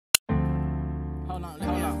hold on, let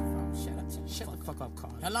me shut the fuck up,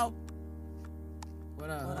 Carl. Hello? What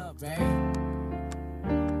up, babe?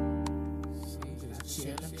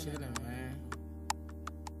 Chillin', man.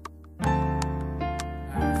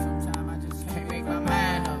 Sometimes I just can't make my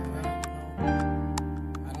mind up, man.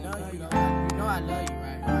 I love you, though. You know I love you,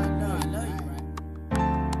 right? I love you, right?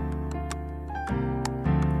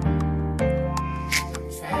 I'm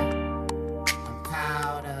trapped. I'm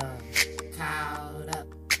caught up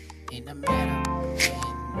in the middle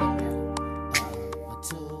of a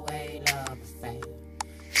two-way love affair.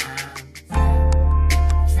 I'm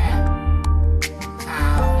trapped.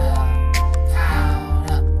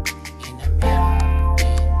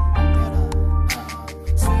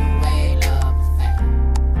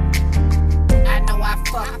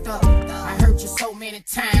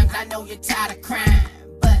 Times I know you're tired of crying,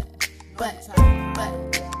 but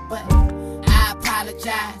I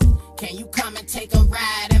apologize. Can you come and take a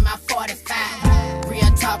ride in my 45?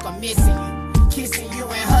 Real talk, I'm missing you, kissing you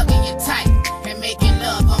and hugging you tight, and making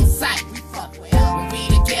love on sight. When we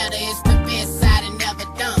together, it's the best I done never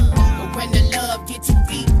done. But when the love gets too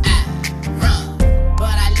deep, I run.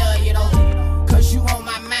 But I love you though, cause you on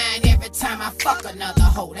my mind every time I fuck another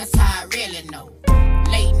hoe. That's how I really know.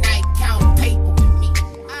 Late night count paper.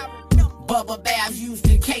 Bubble baths used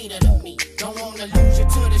to cater to me. Don't wanna lose you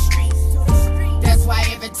to the streets. That's why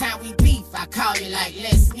every time we beef, I call you like,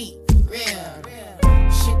 let's meet. Real.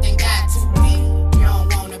 Shit done got too deep. You don't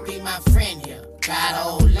wanna be my friend here. Got an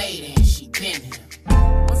old lady and she been here.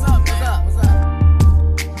 What's up, man? What's up?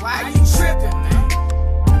 Why are you tripping, man?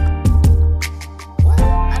 What? I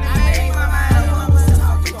done made my mind up.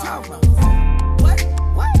 What you talking about?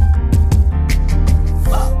 What?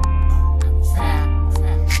 Fuck.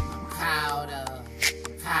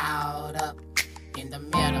 Caught up in the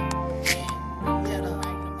middle of a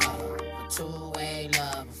two-way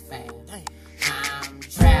love affair. I'm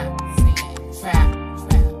trapped,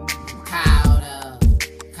 caught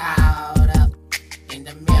up in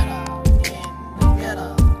the middle of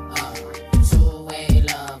a two-way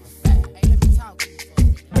love affair.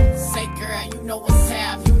 Say, girl, you know what's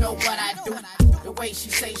happening, you know what I do. The way she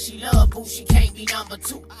say she love Boosie can't be number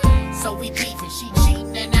 2. So we beefing, she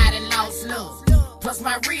cheating and I done lost love. Plus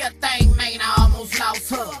my real thing, man, I almost lost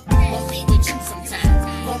her. Won't be with you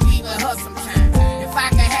sometimes, won't be with her sometimes. If I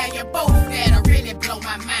could have you both, that'll really blow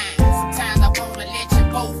my mind. Sometimes I wanna let you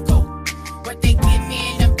both go, but they get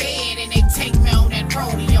me in the bed and they take me on that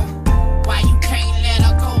rodeo. Why you can't let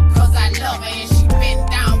her go? Cause I love her and she been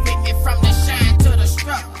down with me from the shine to the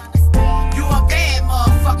struggle. You a bad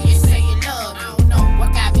motherfucker, you say you love me. I don't know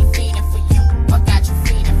what got me feeling for you, what got you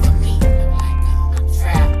feeling for me. I'm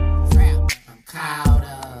trapped. Caught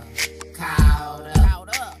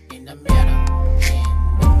up in the middle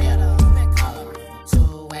of a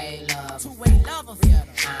two-way love affair.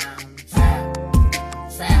 I'm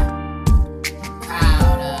trapped.